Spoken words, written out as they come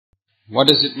What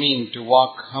does it mean to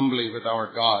walk humbly with our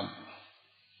God?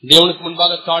 தேவனுக்கு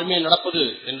முன்பாக தாழ்மையாக நடப்பது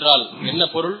என்றால் என்ன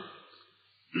பொருள்?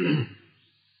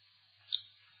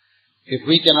 If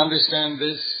we can understand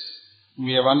this,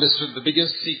 we have understood the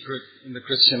biggest secret in the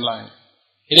Christian life.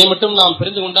 இதை மட்டும் நாம்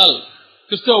புரிந்து கொண்டால்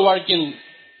கிறிஸ்தவ வாழ்க்கையின்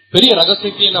பெரிய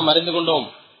ரகசியத்தை நாம் அறிந்து கொண்டோம்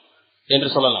என்று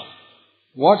சொல்லலாம்.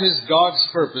 What is God's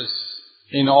purpose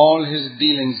in all his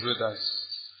dealings with us?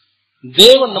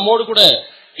 தேவன் நம்மோடு கூட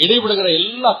இடைபடுகிற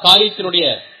எல்லா காரியத்தினுடைய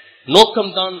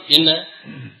நோக்கம் தான் என்ன?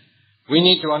 We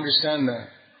need to understand that.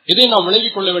 இதை நாம்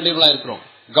விளங்கிக் கொள்ள வேண்டியவர்களாக இருக்கிறோம்.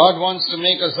 God wants to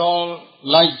make us all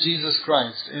like Jesus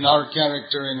Christ in our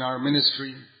character, in our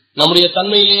ministry. நம்முடைய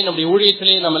தன்மையிலே, நம்முடைய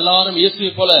ஊழியத்திலே நாம் எல்லாரும்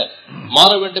இயேசுவை போல மாற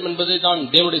வேண்டும் என்பது தான்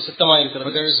தேவனுடைய சித்தமாக இருக்கிறது.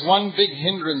 But there is one big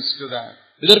hindrance to that.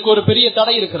 இதற்கு ஒரு பெரிய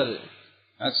தடை இருக்கிறது.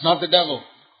 That's not the devil.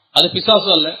 அது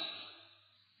பிசாசு அல்ல.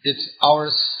 It's our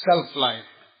self life.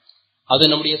 அது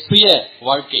நம்முடைய சுய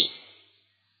வாழ்க்கை.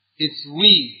 It's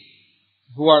we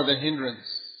who are the hindrance.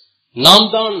 நாம்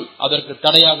தான் அதற்கு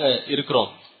தடையாக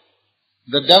இருக்கிறோம்.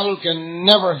 The devil can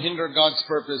never hinder God's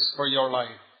purpose for your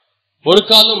life. ஒரு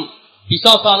காலம்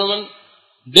பிசாசானவன்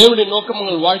தேவனுடைய நோக்கம்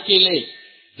உங்கள் வாழ்க்கையிலே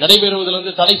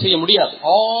நடைபெறுவதிலிருந்து தடை செய்ய முடியாது.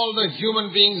 All the human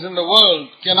beings in the world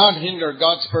cannot hinder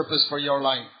God's purpose for your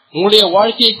life. உங்களுடைய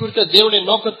வாழ்க்கையை குறித்த தேவனுடைய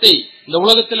நோக்கத்தை இந்த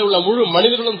உலகத்தில் உள்ள முழு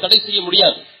மனிதர்களும் தடை செய்ய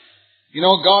முடியாது. You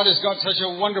know, God has got such a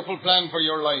wonderful plan for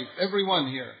your life. Everyone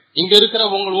here. இங்க இருக்கிற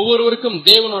உங்கள் ஒவ்வொருவருக்கும்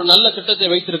தேவன் ஒரு நல்ல திட்டத்தை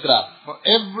வைத்திருக்கிறார். For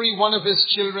every one of his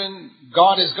children,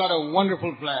 God has got a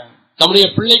wonderful plan. நம்முடைய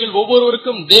பிள்ளைகள்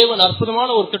ஒவ்வொருவருக்கும் தேவன் அற்புதமான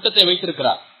ஒரு திட்டத்தை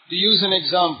வைத்திருக்கிறார். To use an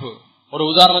example, ஒரு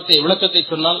உதாரணத்தை விளக்கத்தை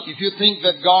சொன்னால், if you think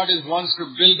that God wants to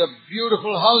build a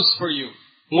beautiful house for you,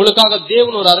 உங்களுக்காக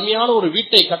தேவன் ஒரு அருமையான ஒரு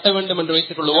வீட்டை கட்ட வேண்டும் என்று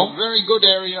வைத்துக் கொள்வோம். a very good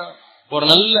area, ஒரு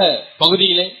நல்ல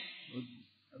பகுதியிலே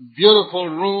beautiful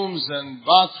rooms and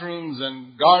bathrooms and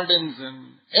gardens and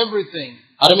everything.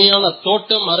 அருமையான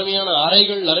தோட்டம், அருமையான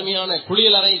அறைகள், அருமையான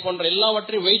குளியல் அறை போன்ற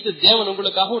எல்லாவற்றையும் வைத்து தேவன்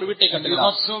உங்களுக்காக ஒரு வீட்டை கட்டுகிறார்.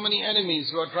 There are so many enemies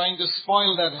who are trying to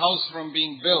spoil that house from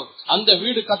being built. அந்த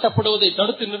வீடு கட்டப்படுவதை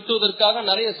தடுத்து நிறுத்துவதற்காக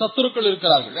நிறைய சத்துருக்கள்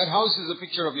இருக்கிறார்கள். That house is a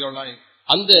picture of your life.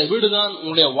 அந்த வீடுதான்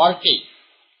உங்களுடைய வாழ்க்கை.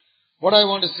 What I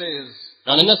want to say is,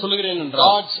 நான் என்ன சொல்லுகிறேன் என்றால்,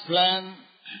 God's plan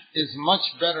is much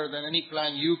better than any plan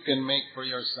you can make for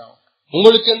yourself.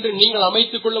 உங்களுக்கு என்று நீங்கள்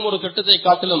அமைத்துக் கொள்ளும் ஒரு திட்டத்தை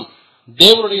காட்டிலும்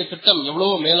தேவனுடைய திட்டம்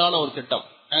எவ்வளவு மேலான ஒரு திட்டம்.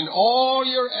 And all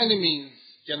your enemies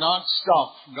cannot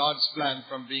stop God's plan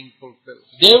from being fulfilled.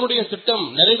 தேவனுடைய திட்டம்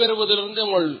நிறைவேறுவதிலிருந்து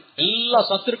உங்கள் எல்லா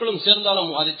சத்துருக்களும்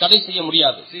சேர்ந்தாலும் அதை தடை செய்ய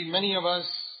முடியாது. See, many of us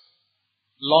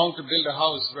long to build a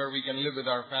house where we can live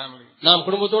with our family. நாம்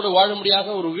குடும்பத்தோடு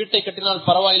வாழும்படியாக ஒரு வீட்டை கட்டினால்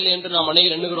பரவாயில்லை என்று நாம்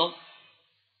அனைவரும் எண்ணுகிறோம்.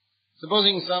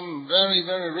 Supposing some very,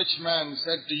 very rich man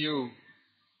said to you,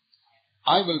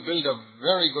 I will build a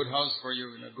very good house for you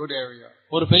in a good area.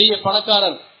 ஒரு பெரிய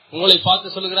பணக்காரர் உங்களை பார்த்து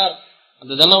சொல்கிறார்,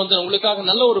 அந்த தனவந்தன் உங்களுக்காக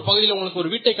நல்ல ஒரு பகுதியில் உங்களுக்கு ஒரு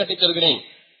வீட்டை கட்டி தருகிறேன்.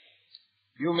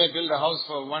 You may build a house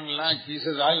for 1 lakh. He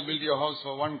says, I will build your house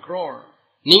for 1 crore.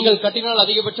 நீங்கள் கட்டினால்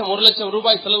அதிகபட்சம் 1 லட்சம்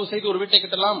ரூபாய் செலவு செய்து ஒரு வீட்டை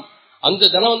கட்டலாம். அந்த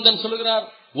தனவந்தன் சொல்கிறார்,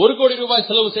 1 கோடி ரூபாய்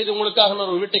செலவு செய்து உங்களுக்காக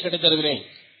நான் ஒரு வீட்டை கட்டி தருகிறேன்.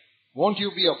 Won't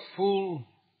you be a fool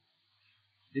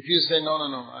if you say, no,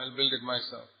 I will build it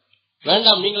myself?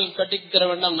 வேண்டாம், நீங்கள் கட்டி தர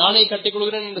வேண்டாம், நானே கட்டிக்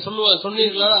கொள்கிறேன் என்று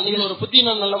சொன்னீர்களா? நீங்கள் ஒரு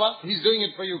புத்திமான் அல்லவா? He is doing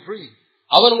it for you free.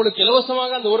 அவர் உங்களுக்கு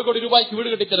இலவசமாக அந்த 1 கோடி ரூபாய்க்கு வீடு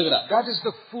கட்டி தருகிறார். That is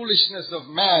the foolishness of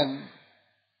man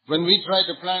when we try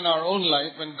to plan our own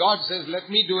life, when God says, let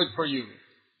me do it for you.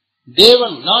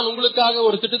 தேவன் நான் உங்களுக்காக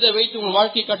ஒரு திட்டத்தை வைத்து உங்கள்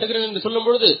வாழ்க்கையை கட்டுகிறேன் என்று சொல்லும்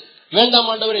பொழுது,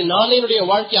 வேண்டாம் ஆண்டவரே, நானே என்னுடைய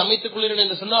வாழ்க்கையை அமைத்துக் கொள்கிறேன்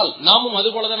என்று சொன்னால் நாமும் அது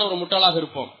போலதான் ஒரு முட்டாளாக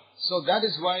இருப்போம். So that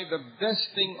is why the best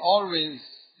thing always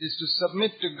is to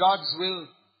submit to God's will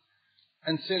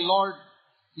and say, Lord,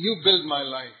 you build my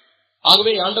life.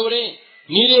 ஆகவே ஆண்டவரே,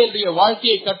 நீரே என்னுடைய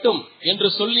வாழ்க்கையை கட்டும் என்று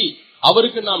சொல்லி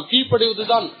அவருக்கு நாம்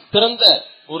கீழ்ப்படிவதுதான்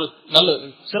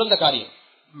சிறந்த காரியம்.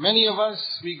 Many of us,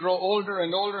 we grow older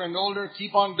and older and older,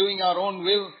 keep on doing our own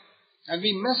will, and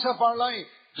we mess up our life.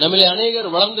 நம்மிலே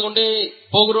அநேகர் வளர்ந்து கொண்டே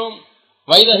போகிறோம்,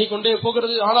 வயதாகி கொண்டே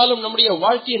போகிறது, ஆனாலும் நம்முடைய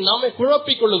வாழ்க்கையை நாமே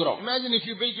குழப்பிக் கொள்ளுகிறோம். Imagine if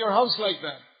you built your house like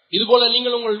that. இதுபோல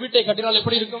நீங்கள் உங்கள் வீட்டை கட்டினால்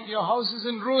எப்படி இருக்கும்? Your house is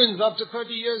in ruins. After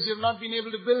 30 years, you have not been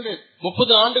able to build it.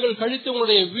 30 ஆண்டுகள் கழித்து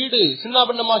உங்களுடைய வீடு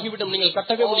சின்னாபின்னமாகிவிடும், நீங்கள்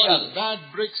கட்டவே முடியாது. Bad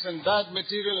bricks and bad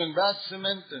material and bad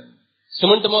cement.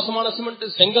 Cement மோசமான சிமெண்ட்,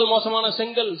 செங்கல் மோசமான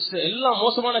செங்கல், எல்லாம்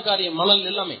மோசமான காரியம், மணல்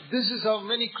எல்லாமே. This is how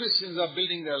many Christians are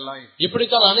building their life.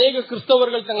 இப்படித்தான் அநேக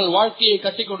கிறிஸ்தவர்கள் தங்கள் வாழ்க்கையை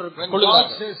கட்டிக் கொள்கிறார்கள். God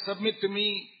says, submit to me,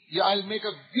 I'll make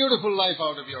a beautiful life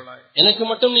out of your life. எனக்கு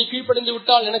மட்டும் நீ கீழ்ப்படிந்து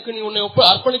விட்டால், எனக்கு நீ உன்னை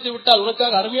அர்ப்பணித்து விட்டால்,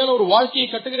 உனக்காக அருமையான ஒரு வாழ்க்கையை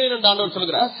கட்டுகிறேன் என்று ஆண்டவர்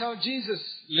சொல்கிறார். That's how Jesus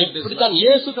lived his இப்படித்தான்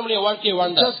இயேசு தம்முடைய வாழ்க்கையை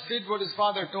வாழ்ந்தார். Just did what his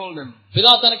father told him.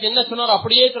 பிதா தனக்கு என்ன சொன்னார்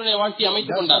அப்படியே தன்னுடைய வாழ்க்கையை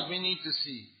அமைத்துக் கொண்டார். We need to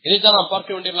see. இதைத்தான் நாம்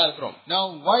பார்க்க வேண்டியதா இருக்கிறோம். Now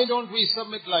why don't we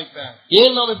submit like that?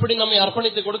 ஏன் நாம் இப்படி நம்மை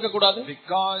அர்ப்பணித்து கொடுக்க கூடாது?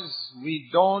 Because we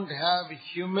don't have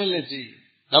humility.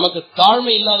 நமக்கு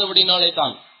தாழ்மை இல்லாதபடினாலே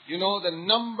தான். You know, the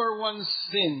number one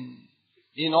sin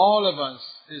in all of us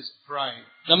is pride.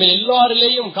 நம்ம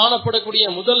எல்லாரிலேயும் காணப்படக்கூடிய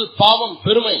முதல் பாவம்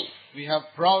பெருமை. We have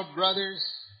proud brothers,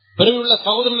 பெருமையுள்ள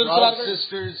சகோதரர்கள் இருக்கிறார்கள், proud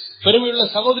sisters, பெருமையுள்ள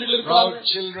சகோதரிகள் இருக்கிறார்கள்,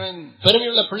 proud children,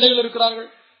 பெருமையுள்ள பிள்ளைகள் இருக்கிறார்கள்,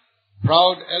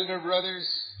 proud elder brothers,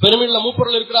 பெருமையுள்ள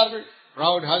மூப்பர்கள் இருக்கிறார்கள்,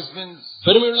 proud husbands,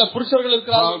 பெருமையுள்ள புருஷர்கள்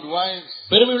இருக்கிறார்கள், proud wives,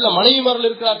 பெருமையுள்ள மனைவிமார்கள்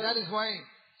இருக்கிறார்கள். That is why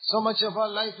so much of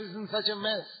our life is in such a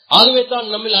mess. ஆகவே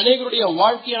தான் நம்மில் அநேகருடைய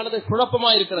வாழ்க்கையானது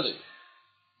குழப்பமாக இருக்கிறது.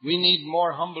 We need more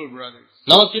humble brothers.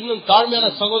 நமக்கு இன்னும் தாழ்மையான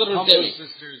சகோதரர்கள் தேவை,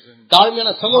 தாழ்மையான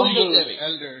சகோதரிகள் தேவை,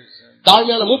 elders,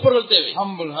 தாழ்மையான மூப்பர்கள் தேவை,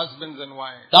 humble husbands and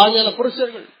wives. தாழ்மையான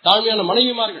புருஷர்கள், தாழ்மையான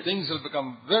மனைவிமார்கள். Things will become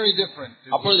very different.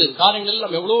 அப்பொழுது காரியங்கள்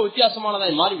எல்லாம் எவ்வளவு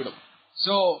வித்தியாசமானதாய் மாறிவிடும்.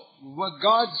 So what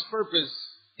God's purpose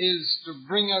is to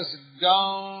bring us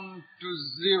down to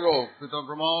zero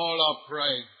from all our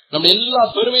pride. நம்ம எல்லா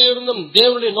பெருமையிலிருந்தும்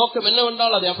தேவனுடைய நோக்கம்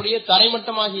என்னவென்றால் அதை அப்படியே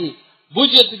தரைமட்டமாகி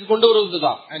பூஜ்யத்துக்கு கொண்டு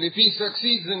வருவதுதான். And if he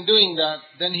succeeds in doing that,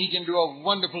 then he can do a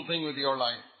wonderful thing with your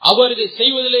life. அவர் இதை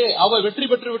செய்வதிலே அவர் வெற்றி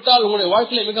பெற்று விட்டால் உங்களுடைய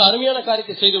வாழ்க்கையில மிக அருமையான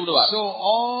காரியத்தை செய்து விடுவார். So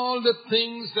all the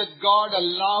things that God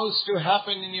allows to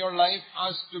happen in your life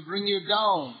has to bring you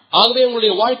down. ஆகவே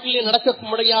உங்களுடைய வாழ்க்கையிலே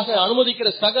நடக்கும்படியாக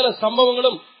அனுமதிக்கிற சகல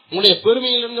சம்பவங்களும் உங்களுடைய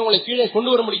பெருமையிலிருந்து உங்களை கீழே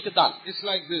கொண்டு வர முடிக்கத்தான். It's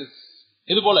like this.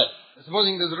 இது போல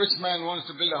supposing this rich man wants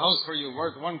to build a house for you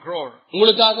worth 1 crore.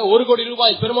 உங்களுக்காக 1 கோடி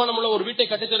ரூபாய் பெருமானமுள்ள ஒரு வீட்டை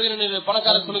கட்டித் தருகிறேன் என்று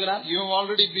பணக்காரர் சொல்கிறார். You have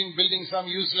already been building some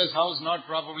useless house not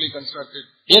properly constructed.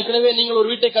 ஏற்கனவே நீங்கள் ஒரு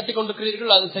வீட்டை கட்டிக்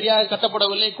கொண்டிருக்கிறீர்கள், அது சரியாக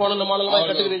கட்டப்படவில்லை, கோணமானமாய்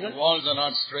கட்டுகிறீர்கள். Walls are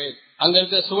not straight. அங்க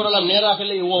இருக்கிற சுவரெல்லாம் நேராக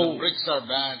இல்லை, bricks are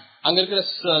bad. அங்க இருக்கிற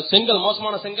செங்கல்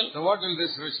மோசமான செங்கல். So what will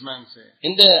this rich man say?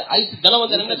 இந்த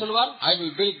தனவந்தர் என்ன சொல்வார்? I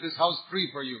will build this house free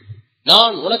for you.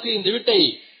 நான் உனக்கு இந்த வீட்டை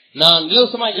நான்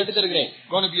இலவசமாய் கட்டித் தருகிறேன்.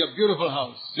 Going to be a beautiful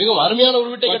house. மிகவும் அருமையான ஒரு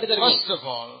வீட்டை கட்டித் தருகிறேன். First of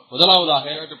all, முதலாவதாக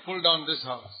you have to pull down this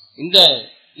house.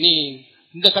 நீ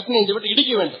இந்த கட்டினை இந்த வீட்டை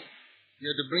இடிக்க வேண்டும். You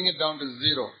have to bring it down to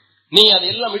zero. நீ அதை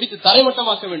எல்லாம் இடித்து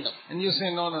தரைமட்டமாக்க வேண்டும். And you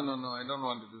say no, I don't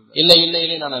want to do that. இல்லை இல்லை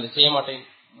இல்லை, நான் அதை செய்ய மாட்டேன்.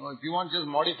 No, if you want, just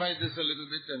modify this a little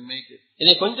bit and make it.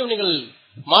 இதை கொஞ்சம் நீங்கள்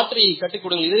மாற்றி கட்டிக்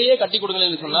கொடுங்கள், இதையே கட்டிக் கொடுங்கள்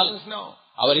என்று சொன்னால்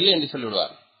அவர் இல்லை என்று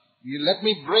சொல்லிவிடுவார். You let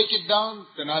me break it down,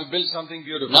 then I'll build something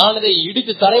beautiful. நான் இதை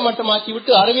இடித்து தரைமட்டமாக்கி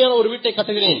விட்டு அருமையான ஒரு வீட்டை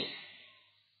கட்டுகிறேன்.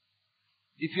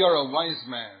 If you are a wise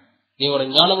man, நீ ஒரு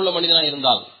ஞானமுள்ள மனிதனாய்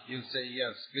இருந்தால் you'll say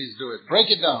yes, please do it. Break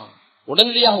it down.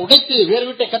 உடனடியாக உடைத்து வேறு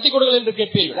வீட்டை கட்டிக் கொடுங்கள் என்று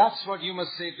கேட்பீர்கள். That's what you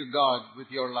must say to God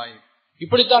with your life.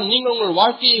 இப்படித்தான் நீங்கள் உங்கள்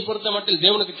வாழ்க்கையை பொறுத்த மட்டில்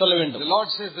தேவனுக்கு சொல்ல வேண்டும். The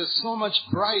Lord says there's so much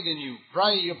pride in you.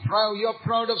 You're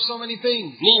proud of so many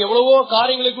things. நீ எவ்வளவோ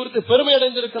காரியங்களை குறித்து பெருமை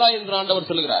அடைந்திருக்கிறாய் என்று ஆண்டவர்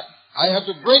சொல்கிறார். I have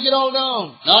to break it all down.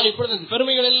 நான் இப்பொழுது இந்த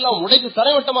பெருமைகள் எல்லாம் உடைத்து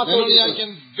தரைமட்டமாக்க வேண்டும். Then I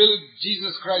can build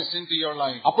Jesus Christ into your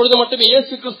life. அப்பொழுது மட்டுமே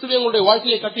இயேசு கிறிஸ்துவை உங்களுடைய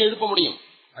வாழ்க்கையை கட்டி எழுப்ப முடியும்.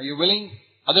 Are you willing?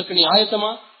 அதற்கு நீ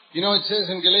ஆயத்தமா? You know, it says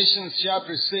in Galatians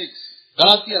chapter 6.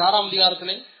 கலாத்தியர் 6ஆம்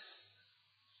அதிகாரத்திலே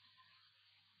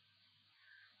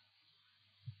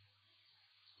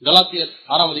கலாத்தியர்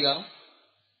 6ஆம் அதிகாரம்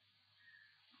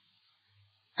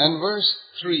and verse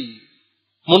 3.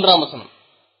 3ஆம் வசனம்.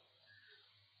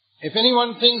 If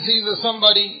anyone thinks he is a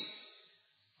somebody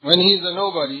when he is a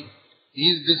nobody, he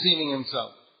is deceiving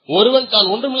himself. ஒருவன் தான்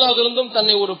ஒன்றுமில்லாதிருந்தும்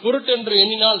தன்னை ஒரு பொருட்டு என்று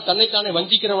எண்ணினால் தன்னைத்தானே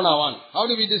வஞ்சிக்கிறவனாவான். How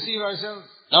do we deceive ourselves?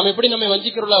 நாம் எப்படி நம்மை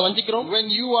வஞ்சிக்கிறோம்? When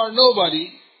you are nobody,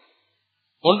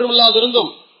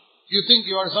 ஒன்றுமில்லாதிருந்தும் you think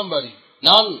you are somebody.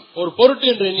 நான் ஒரு பொருட்டு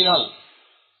என்று எண்ணினால்,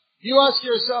 you ask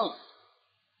yourself,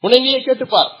 உன்னை நீயே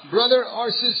கேட்டுப்பார், brother or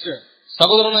sister,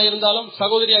 சகோதரனாக இருந்தாலும்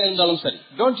சகோதரியாக இருந்தாலும் சரி,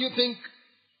 don't you think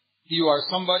you are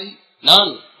somebody? நான்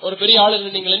ஒரு பெரிய ஆள் என்று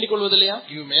நீங்கள் எண்ணிக்கொள்வதில்லையா?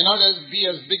 You may not be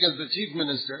as big as the chief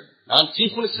minister. நான்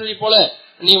சீஃப் மினிஸ்டரை போல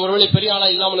நீ ஒருவேளை பெரிய ஆளா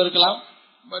இல்லாமல் இருக்கலாம்.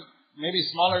 But maybe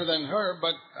smaller than her,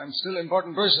 but I'm still an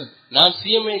important person. நான்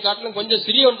சிஎம்ஐ காட்டிலும் கொஞ்சம்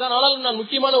சிறியவன் தான், ஆனாலும் நான்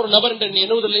முக்கியமான ஒரு நபர் என்று நீ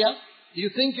எண்ணுவதில்லையா? You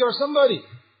think you're somebody.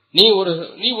 நீ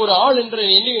ஒரு ஆள் என்று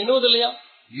எண்ணுவதில்லையா?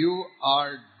 You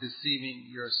are deceiving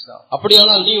yourself.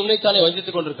 அப்படியானால் நீ உன்னைத்தானே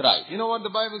வஞ்சித்துக் கொண்டிருக்கிறாய். You know what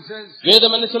the Bible says?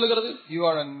 வேதம் என்ன சொல்லுகிறது? You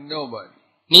are a nobody.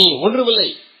 நீ ஒன்றுமில்லை.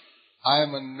 I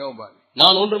am a nobody.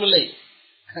 நான் ஒன்றுமில்லை.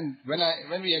 And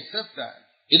when we accept that,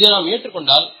 இதை நாம்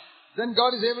ஏற்றுக்கொண்டால், then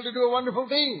God is able to do a wonderful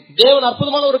thing. தேவன்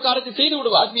அற்புதமான ஒரு காரியத்தை செய்து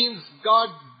விடுவார். That means God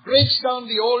breaks down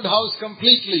the old house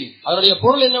completely. அதனுடைய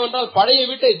பொருள் என்னவென்றால் பழைய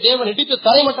வீட்டை தேவன் இடித்து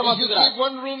தரைமட்டமாக்குகிறார். You keep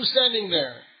one room standing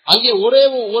there. அங்கே ஒரே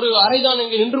ஒரு அறைதான்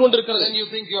இங்கே நின்று கொண்டிருக்கிறது. Then you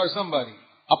think you are somebody.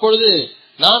 அப்பொழுது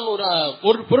நான்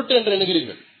ஒரு பொருட்டு என்று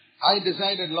எண்ணுகிறீர்கள். I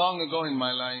decided long ago in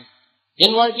my life.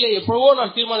 என் வாழ்க்கையில எப்பவோ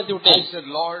நான் தீர்மானித்து விட்டேன். I said,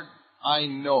 Lord, I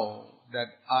know that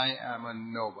I am a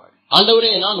nobody.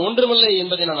 ஆண்டவரே, நான் ஒன்றுமில்லை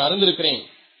என்பதை நான் அறிந்திருக்கிறேன்.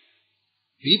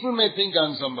 People may think I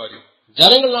am somebody.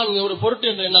 ஜனங்கள் நான் ஒரு பொருட்டு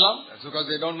என்று எண்ணலாம். That's because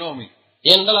they don't know me.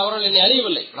 ஏனென்றால் அவர்கள் என்னை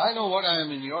அறியவில்லை. But I know what I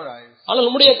am in your eyes. ஆனால்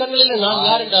உம்முடைய கண்களில் நான்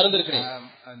யார் என்று அறிந்திருக்கிறேன். I am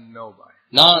a nobody.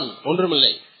 நான்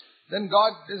ஒன்றுமில்லை. Then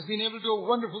God has been able to do a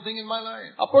wonderful thing in my life.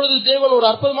 அப்பொழுது தேவன் ஒரு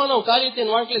அற்புதமான ஒரு காரியத்தை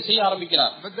என் வாழ்க்கையில செய்ய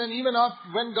ஆரம்பிக்கிறார். But then even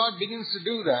when God begins to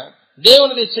do that,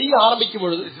 தேவன் அதை செய்ய ஆரம்பிக்கும்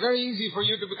பொழுது it's very easy for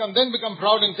you to become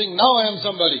proud and think, now I am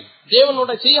somebody.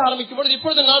 தேவனோட செய்ய ஆரம்பிக்கும் பொழுது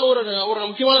இப்பொழுது நான் ஒரு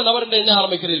முக்கியமான நபர் என்று என்ன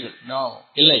ஆரம்பிக்கிறீர்கள்? No.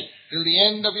 இல்லை. Till the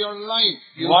end of your life,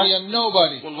 you will be a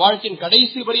nobody. உன் வாழ்க்கையின்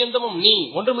கடைசி பரியந்தமும் நீ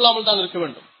ஒன்றுமில்லாமல் தான் இருக்க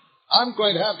வேண்டும். I'm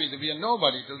quite happy to be a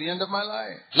nobody till the end of my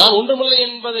life. நான் ஒன்றுமில்லை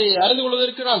என்பதை அறிந்து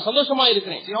கொள்வதற்கு நான் சந்தோஷமா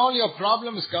இருக்கிறேன். See, all your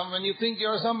problems come when you think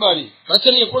you're somebody.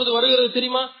 பிரச்சனை எப்பொழுது வருகிறது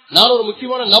தெரியுமா? நான் ஒரு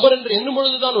முக்கியமான நபர் என்று எண்ணும்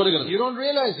பொழுதுதான் வருகிறது. You don't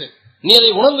realize it. நீ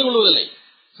அதை உணர்ந்து கொள்வதில்லை.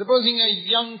 Supposing a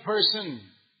young person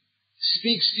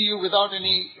speaks to you without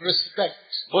any respect.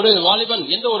 ஒரு வாலிபன்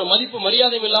எந்த ஒரு மதிப்பு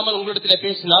மரியாதையும் இல்லாமல் உங்களிடத்திலே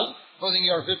பேசினால், supposing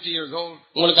you are 50 years old,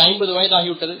 உங்களுக்கு 50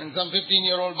 வயதாகிவிட்டது, and some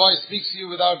 15-year-old boy speaks to you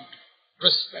without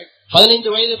respect.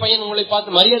 15 வயது பையன் உங்களை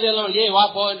பார்த்து மரியாதை இல்லாமல் ஏய் வா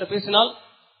போ என்று பேசினால்,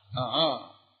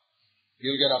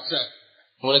 you'll get upset.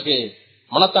 உங்களுக்கு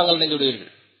மனத்தாங்கல் அடைந்து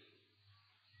விடுவீர்கள்.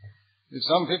 If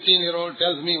some 15-year-old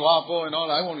tells me வா போ and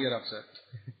all, I won't get upset.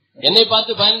 என்னை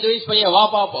பார்த்து 15 வயசு பையன்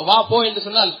வா போ என்று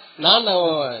சொன்னால் நான்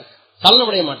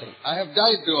சலனமடைய மாட்டேன். I have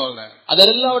died to all that.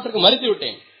 அதெல்லாவற்றுக்கும் மறித்து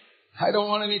விட்டேன். I don't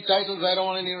want any titles, I don't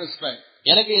want any respect.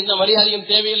 எனக்கு எந்த மரியாதையும்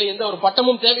தேவையில்லை, எந்த ஒரு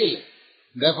பட்டமும் தேவையில்லை.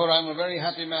 Therefore I am a very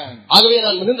happy man. ஆகவே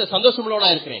நான் மிகுந்த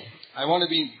சந்தோஷமுள்ளவனாக இருக்கிறேன். I want to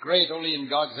be great only in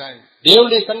God's eyes.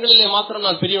 தேவனுடைய கண்களிலே மாத்திரம்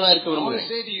நான் பெரியவனாக இருக்க விரும்புகிறேன். I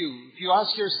want to say to you, if you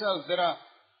ask yourself,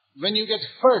 when you get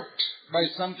hurt by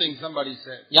something somebody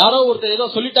said, யாரோ ஒருத்தர் ஏதோ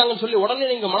சொல்லிட்டாங்கன்னு சொல்லி உடனே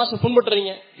நீங்க மனசு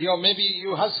புண்பட்டுறீங்க. Maybe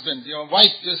your husband, your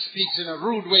wife just speaks in a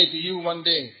rude way to you one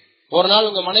day. ஒரு நாள்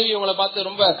உங்க மனைவி உங்களை பார்த்து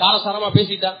ரொம்ப காரசாரமா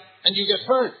பேசிட்டா, and you get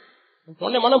hurt.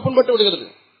 உடனே மனம் புண்பட்டு விடுகிறது.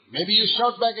 Maybe you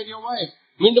shout back at your wife.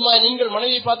 மீண்டுமா நீங்கள்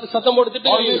மனைவியை பார்த்து சத்தம் போட்டு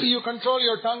திட்டுகிறீர்கள். Or maybe you control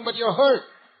your tongue but you're hurt.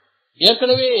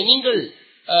 ஏற்கனவே நீங்கள்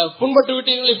புண்பட்டு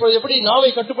விட்டீர்கள், இப்பொழுது எப்படி நாவை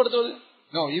கட்டுப்படுத்துவது?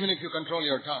 No, even if you control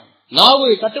your tongue.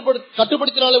 நாவை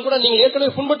கட்டுப்படுத்தினாலும் கூட நீங்கள்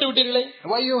ஏற்கனவே புண்பட்டு விட்டீர்களே.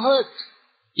 Why you hurt?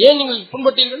 ஏன் நீங்கள்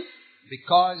புண்பட்டீர்கள்?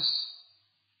 Because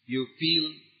you feel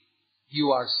you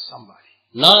are somebody.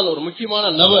 நான் ஒரு முக்கியமான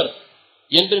நபர்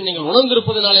என்று நீங்கள்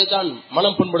உணர்ந்திருப்பதனாலே தான்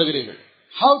மனம் புண்படுகிறீர்கள்.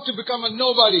 How to become a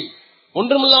nobody?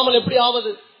 ஒன்றுமில்லாமல் எப்படி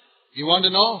ஆவது? You want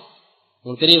to know?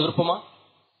 உங்களுக்கு தெரிய விருப்பமா?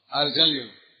 I'll tell you.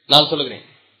 நான் சொல்லுகிறேன்.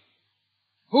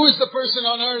 Who is the person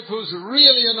on earth who's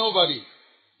really a nobody?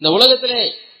 இந்த உலகத்திலே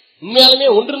உண்மையாலுமே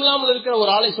ஒன்றுமில்லாமல் இருக்கிற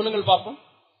ஒரு ஆளை சொல்லுங்கள் பார்ப்போம்.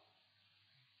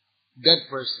 Dead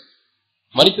person.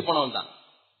 மரித்து போனவன் தான்.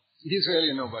 He's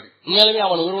really a nobody. உண்மையாலுமே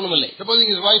அவன் ஒருவனும் இல்லை. Supposing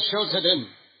his wife shouts at him.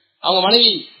 அவங்க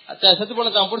மனைவி செத்து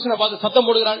போன தான் புருஷனை பார்த்து சத்தம்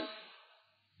போடுகிறாள்.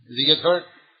 Does he get hurt?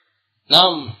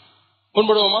 நாம்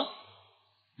புண்படுவோமா?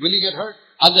 Will he get hurt?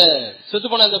 அந்த செத்து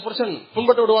போன அந்த புருஷன்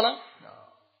புண்பட்டு விடுவானா?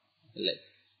 இல்லை.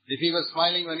 If he was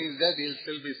smiling when he's dead, he'll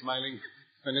still be smiling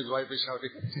when his wife is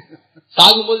shouting.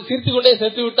 சாகும்போது சிரித்துக் கொண்டே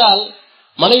செத்து விட்டால்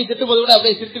மனைவி திட்டும்போது கூட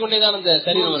அப்படியே சிரித்துக் கொண்டே தான் அந்த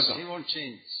சரீரம் இருக்கும். He won't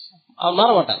change. அவன் மாற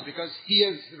மாட்டான். Because he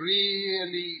has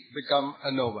really become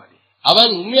a nobody.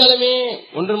 அவன் உண்மையாலுமே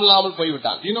ஒன்றுமில்லாமல்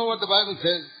போய்விட்டான். You know what the Bible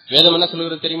says? வேதம் என்ன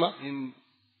சொல்கிறது தெரியுமா? In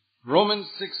Romans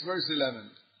 6 verse 11.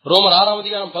 ரோமர் 6ஆம்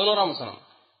அதிகாரம் 11ஆம் வசனம்.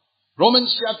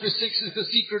 Romans chapter 6 is the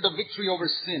secret of victory over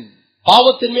sin.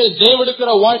 பாவத்தின் மேல் ஜெயம்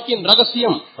எடுக்கிற வாழ்க்கையின்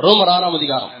ரகசியம் ரோமர் 6ஆம்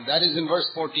அதிகாரம். And that is in verse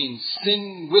 14. Sin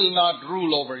will not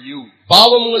rule over you.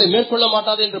 பாவம் உங்களை மேற்கொள்ள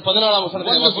மாட்டாது என்று 14ஆம்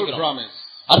வசனத்தில் வாசிக்கிறோம்.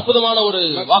 அற்புதமான ஒரு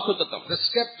வாக்குத்தத்தம். The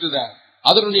step to that.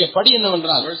 அதனுடைய படி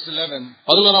என்னவென்றால் verse 11.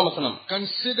 11ஆம் வசனம்.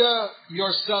 Consider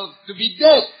yourself to be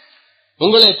dead.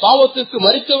 உங்களை பாவத்துக்கு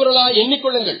மரித்தவர்களாய்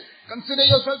எண்ணிக்கொள்ளுங்கள். Consider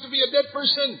yourself to be a dead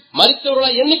person.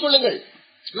 மரித்தவர்களாய் எண்ணிக்கொள்ளுங்கள்.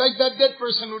 Like that dead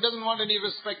person who doesn't want any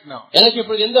respect now. எனக்கு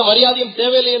இப்பொழுது எந்த மரியாதையும்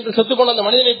தேவையில்லை என்று செத்து போன அந்த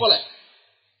மனிதனை போல.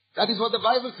 That is what the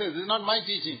Bible says. It's not my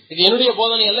teaching. இது என்னுடைய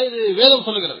போதனை அல்ல, இது வேதம்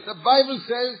சொல்கிறது. The Bible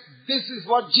says this is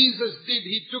what Jesus did.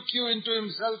 He took you into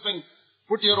himself and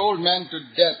put your old man to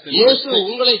death. இயேசு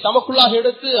உங்களை தமக்குள்ளாக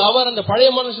எடுத்து அவர் அந்த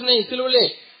பழைய மனுஷனை சிலுவையிலே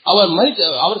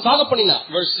அவர் சாக பண்ணினார்.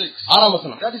 Verse 6. 6ஆம்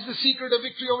வசனம். That is the secret of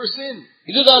victory over sin.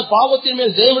 இதுதான் பாவத்தின்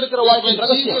மேல் ஜெயம் எடுக்கிற வாழ்க்கையின்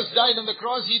ரகசியம். Jesus died on the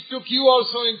cross. He took you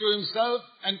also into himself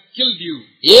and killed you.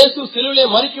 இயேசு சிலுவையிலே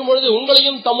மரிக்கும் பொழுது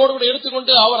உங்களையும் தம்மோடு கூட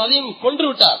எடுத்துக்கொண்டு அவர் அதையும் கொன்று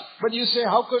விட்டார். But you say,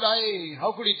 how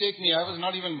could he take me? I was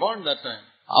not even born that time.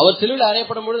 அவர் சிலுவையில்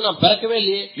அறையப்படும் பொழுது நான் பிறக்கவே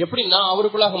இல்லையே, எப்படி நான்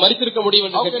அவருக்குள்ளாக மரித்திருக்க முடியும்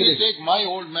என்று How can you கேட்கிறேன். take my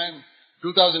old man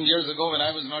 2000 years ago when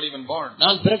I was not even born?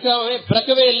 நான்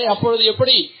பிறக்கவே இல்லை, அப்பொழுது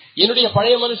எப்படி என்னுடைய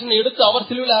பழைய மனுஷனை எடுத்து அவர்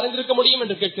சிலுவையில் அறைந்திருக்க முடியும்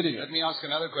என்று கேட்கிறீர்கள். Let me ask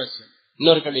another question.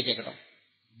 இன்னொரு கேள்வி கேட்கணும்.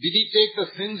 Did he take the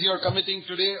sins you are committing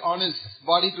today on his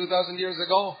body 2000 years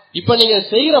ago? இப்ப நீங்க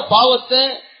செய்யற பாவத்தை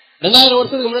 2000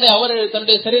 வருஷத்துக்கு முன்னாடி அவர்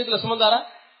தன்னுடைய சரீரத்துல சுமந்தாரா?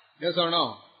 Yes or no?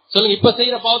 சொல்லுங்க, இப்ப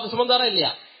செய்யற பாவத்தை சுமந்தாரா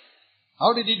இல்லையா?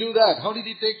 How did he do that? How did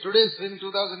he take today's sin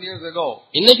 2000 years ago?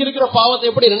 இன்னைக்கு இருக்கிற பாவத்தை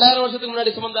எப்படி 2000 வருஷத்துக்கு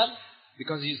முன்னாடி சுமந்தார்?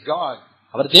 Because he is God.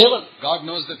 அவர் தேவன். God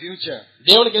knows the future.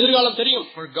 தேவனுக்கு எதிர்காலம் தெரியும்.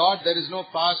 For God there is no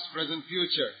past, present,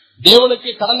 future. தேவனுக்கு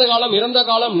கடந்த காலம், இறந்த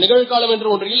காலம், நிகழ்காலம் என்று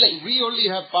ஒன்று இல்லை. We only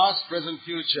have past, present,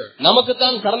 future. நமக்கு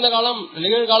தான் கடந்த காலம்,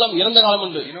 நிகழ்காலம், இறந்த காலம்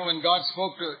உண்டு. You know, when God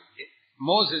spoke to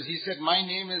Moses, he said, "My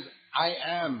name is I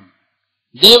am."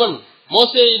 தேவன்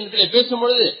மோசேயிடத்திலே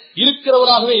பேசும்பொழுது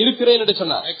இருக்கிறவராகவே இருக்கிறேன் என்று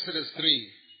சொன்னார். Exodus 3.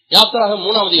 யாத்திராகமம்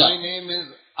 3 அதிகாரம். My name is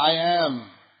I am.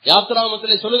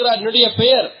 யாத்திராகமத்திலே சொல்லுகிறார், என்னுடைய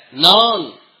பெயர் நான்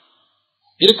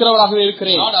இருக்கிறவராகவே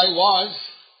இருக்கிறேன். Not I was.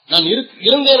 நான்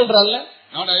இருந்தேன் என்று அல்ல.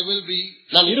 Not I will be.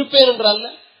 நான் இருப்பேன் என்று அல்ல.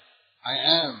 I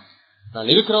am.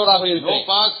 நான் இருக்கிறவராகவே No இருக்கிறேன்.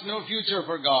 past, no future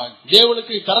for God.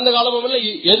 தேவனுக்கு கடந்த காலமும் இல்லை,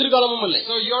 எதிர்காலமும் இல்லை.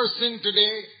 So your sin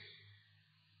today,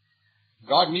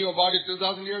 God knew about it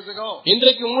 2000 years ago.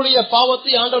 இன்றைக்கு உங்களுடைய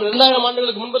பாவத்தை ஆண்டவர் 2000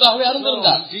 ஆண்டுகளுக்கு முன்பதாகவே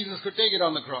அறிந்திருந்தார். Jesus could take it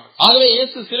on the cross. ஆகவே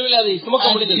இயேசு சிலுவையில் அதை சுமக்க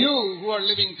And முடிந்தது. you who are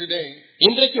living today,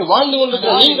 இன்றைக்கு வாழ்ந்து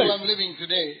கொண்டிருக்கிற and I நீங்கள், who am living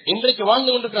today, இன்றைக்கு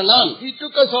வாழ்ந்து கொண்டிருக்கிற நான், He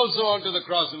took us also onto the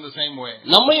cross in the same way.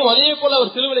 நம்மையும் அதே போல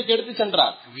அவர் சிலுவைக்கு எடுத்து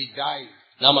சென்றார். We died.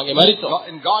 நாம் அங்கே மரித்தோம்.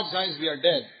 In God's eyes we are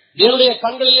dead. தேவனுடைய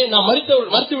கண்களிலே நாம் மரித்து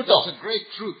விட்டோம். That's a great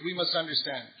truth we must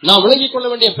understand. நாம் விளங்கிக் கொள்ள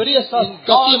வேண்டிய பெரிய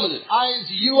சத்தியம் அது. In God's eyes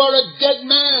you are a dead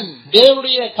man.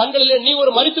 தேவனுடைய கண்களிலே நீ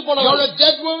ஒரு மரித்து போன, You are a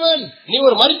dead woman. நீ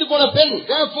ஒரு மரித்து போன பெண்.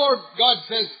 Therefore God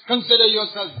says, consider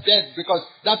yourself dead, because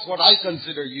that's what I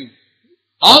consider you.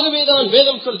 ஆகவேதான்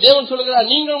தேவன்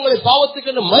சொல்லுகிறார், நீங்கள் உங்களை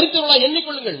பாவத்துக்கு மரித்தவர்களா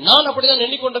எண்ணிக்கொள்ளுங்கள். நான் அப்படிதான்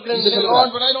எண்ணிக்கொண்டிருக்கிறேன் என்று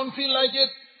சொல்கிறார். But I don't feel like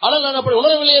it. ஆனால் நான் அப்படி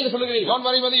உணரவில்லை என்று சொல்லுகிறேன். Don't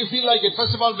worry whether you feel like it.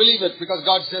 First of all, believe it, because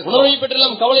God says. உணர்வை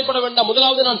பற்றியெல்லாம் கவலைப்பட வேண்டாம்.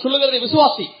 முதலாவது நான் சொல்லுகிறதை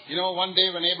விசுவாசி. You know, one day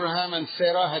when Abraham and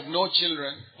Sarah had no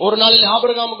children, ஒரு நாளில்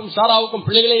ஆபிரகாமுக்கும் சாராவுக்கும்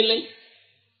பிள்ளைகளே இல்லை.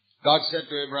 God said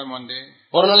to Abraham one day,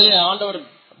 ஒரு நாளில் ஆண்டவர்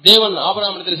தேவன்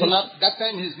ஆபிரகாமிடத்தில் சொன்னார். That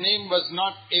time his name was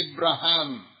not Abraham.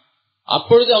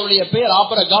 அப்பொழுது அவனுடைய பெயர்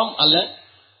ஆபிரகாம் அல்ல.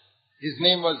 His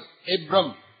name was Abram.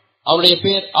 அவனுடைய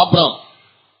பெயர் Abram.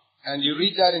 And you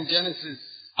read that in Genesis.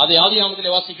 அதை ஆதியாகமத்திலே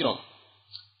வாசிக்கிறோம்.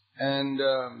 And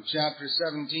chapter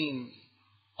 17.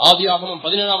 ஆதியாகமம்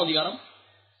 17ஆம் அதிகாரம்.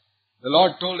 The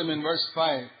Lord told him in verse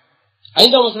 5.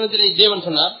 5ஆம் வசனத்திலே தேவன்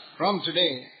சொன்னார், From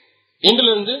today,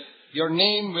 இன்றிலிருந்து your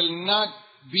name will not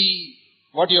be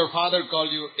what your father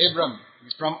called you, Abram.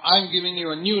 From I'm giving you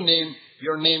a new name,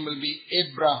 your name will be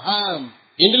Abraham.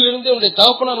 இன்றிலிருந்து உன்னுடைய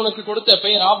தகப்பனார் உனக்கு கொடுத்த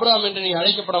பெயர் ஆபிரகாம் என்று நீ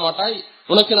அழைக்கப்பட மாட்டாய்.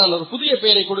 உனக்கு நான் ஒரு புதிய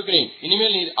பெயரை கொடுக்கிறேன்.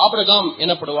 இனிமேல் நீ Abraham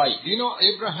எனப்படுவாய். Do you know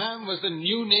Abraham was the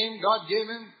new name God gave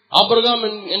him? Abraham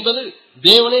என்பது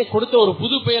தேவனே கொடுத்த ஒரு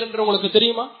புது பெயர் என்று உங்களுக்கு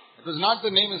தெரியுமா? It was not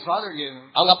the name his father gave him.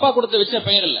 அவங்க அப்பா கொடுத்த வச்ச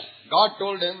பெயர் இல்ல. God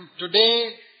told him, today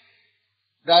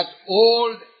that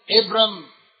old Abram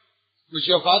which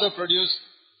your father produced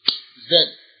is dead.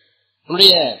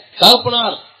 உன்னுடைய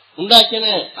தகப்பனார் உண்டாக்கின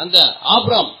அந்த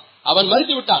ஆபிரகாம் அவன்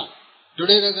மரித்து விட்டான்.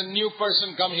 Today there's a new person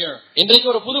come here. இன்றைக்கு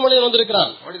ஒரு புது மனிதன்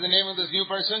வந்திருக்கிறான். What is the name of this new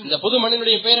person? இந்த புது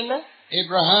மனிதனுடைய பெயர் என்ன?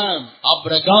 Abraham.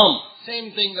 Abraham. Same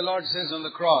thing the Lord says on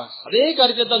the cross. அதே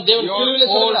காரியத்தை தான் தேவன் சிலுவையிலே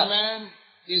Your old சொல்கிறார். man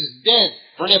is dead.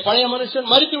 உன்னுடைய பழைய மனுஷன்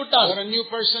மரித்து விட்டான். You're a new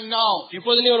person now.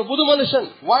 இப்போது நீ ஒரு புது மனுஷன்.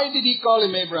 Why did he call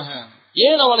him Abraham?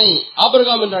 ஏன் அவனை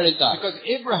ஆபிரகாம் என்று அழைத்தார்? Because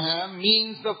Abraham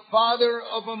means the father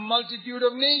of a multitude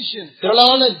of nations.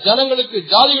 திரளான ஜனங்களுக்கு,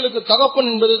 ஜாதிகளுக்கு தகப்பன்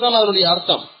என்பதுதான் அதனுடைய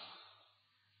அர்த்தம்.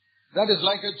 That is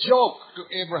like a joke to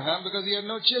Abraham because he had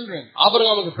no children.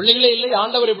 ஆபிரகாமுக்கு பிள்ளைகளே இல்லை.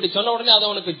 ஆண்டவர் இப்படி சொன்ன உடனே அது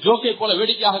அவனுக்கு ஜோக்கை போல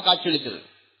வேடிக்கையாக காட்சியளித்தது.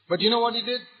 But you know what he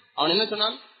did? அவன் என்ன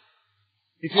சொன்னான்?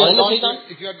 If you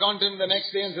had gone to him the next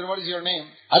day and said, what is your name?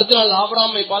 அடுத்த நாள்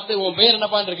ஆபிரகாமை பார்த்து உன் பெயர்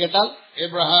என்னப்பா என்று கேட்டால்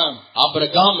Abraham.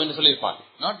 ஆபிரகாம் என்று சொல்லியிருப்பான்.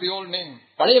 Not the old name.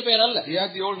 பழைய பெயர் அல்ல. He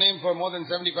had the old name for more than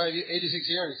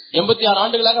 86 years. 86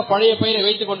 ஆண்டுகளாக பழைய பெயரை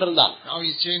வைத்துக் கொண்டிருந்தான். Now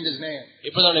he's changed his name.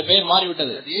 இப்போது அவனுடைய பெயர்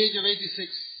மாறிவிட்டது. At the age of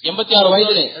 86. 86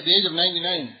 வயதிலே. At the age of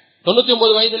 99.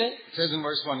 99 வயதிலே. It says in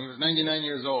verse 1, he was 99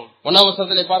 years old. ஒன்றாம்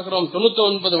வசனத்திலே பார்க்கிறோம்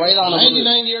 99 வயதான.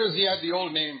 99 years he had the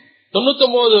old name.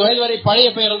 99 வயது வரை பழைய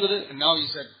பெயர் இருந்தது. And now he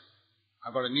said,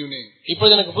 I've got a new name.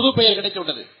 இப்போது எனக்கு புது பெயர் கிடைத்து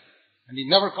விட்டது. And he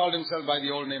never called himself by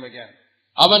the old name again.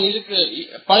 அவன் இதுக்கு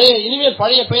இனிமேல்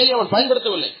பழைய பெயரை அவன்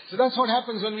பயன்படுத்தவில்லை. So that's what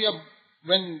happens when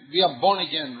we are born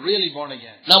again, really born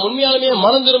again. நாம் உண்மையாலுமே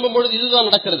மனம் திரும்பும் பொழுது இதுதான்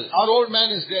நடக்கிறது. Our old man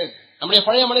is dead. நம்முடைய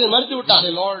பழைய மனிதன் மரித்து விட்டான்.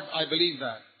 Say, Lord, I believe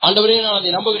that. ஆண்டவரே நான்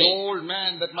அதை நம்புகிறேன். Old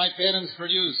man that my parents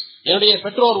produced. என்னுடைய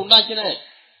பெற்றோர் உண்டாக்கின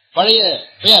பழைய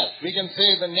பெயர். We can say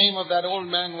the name of that old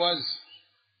man was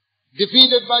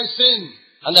defeated by sin.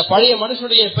 அந்த பழைய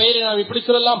மனுஷனுடைய பெயரை நாம் இப்படி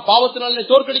சொல்லலாம், பாவத்தினாலே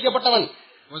தோற்கடிக்கப்பட்டவன்.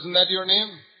 Wasn't that your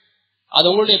name? அது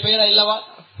உங்களுடைய பெயரா இல்லவா?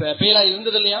 பெயரா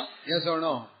இருந்தது இல்லையா? Yes or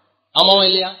no? ஆமாவா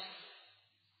இல்லையா?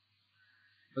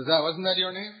 Wasn't that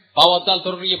your name? பாவத்தால்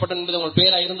தோற்கடிக்கப்பட்டவன் என்பது உங்கள்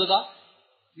பெயரா இருந்ததா?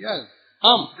 Yes.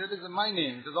 ஆம். That is my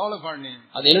name. It is all of our name.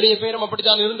 அது என்னுடைய பெயரும்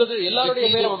அப்படித்தான் இருந்தது, எல்லாருடைய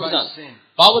பெயரும் அப்படித்தான்.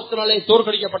 பாவத்தினாலே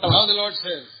தோற்கடிக்கப்பட்டவன். Now the Lord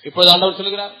says, இப்பொழுது ஆண்டவர்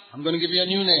சொல்கிறார், I'm going to give you a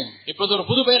new name. இப்பொழுது ஒரு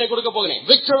புது பெயரை கொடுக்க போகிறேன்.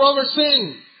 Victor over sin.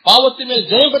 பாவத்தின் மேல்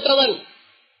ஜெயம் பெற்றவன்.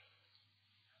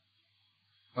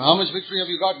 How much victory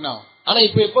have you got now? ஆனா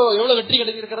இப்போ எவ்வளவு வெற்றி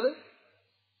கிடைத்திருக்கிறது?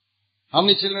 How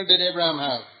many children did Abraham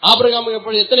have? ஆபிரகாமுக்கு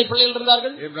எப்பொழுது எத்தனை பிள்ளைகள்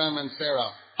இருந்தார்கள்? Abraham and Sarah.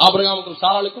 ஆபிரகாமுக்கும்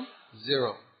சாராளுக்கும்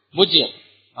 0. 0.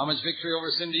 How much victory over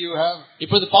sin do you have?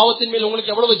 இப்போது பாவத்தின் மேல்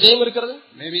உங்களுக்கு எவ்வளவு ஜெயம் இருக்கிறது?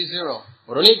 Maybe 0.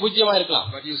 ஒருவேளை 0 இருக்கலாம்.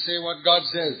 But you say what God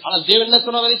says. ஆனால் தேவன் என்ன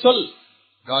சொன்னார் அதை சொல்.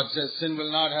 God says sin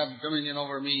will not have dominion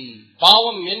over me.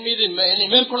 பாவம் என் மீது என்னை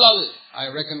மேற்கொள்ளாது. I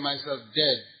reckon myself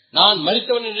dead. நான்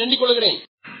மரித்தவன் என்று எண்ணிக் கொள்கிறேன்.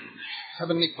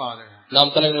 Heavenly Father,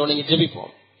 நாம் தலைவரை வணங்கி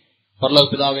ஜெபிப்போம். பரலோக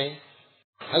பிதாவே,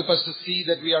 help us to see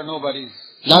that we are nobodies.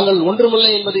 நாங்கள்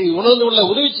ஒன்றுமில்லை என்பதை உணர்ந்து கொள்ள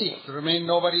உதவி செய்யும். To remain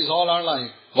nobodies all our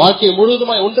life. வாழ்க்கை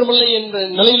முழுவதுமாய் ஒன்றுமில்லை என்ற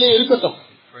நிலையிலே இருக்கட்டும்.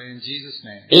 Pray in Jesus'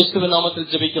 name. இயேசுவின் நாமத்தில்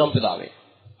ஜெபிக்கிறோம் பிதாவே.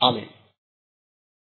 ஆமென்.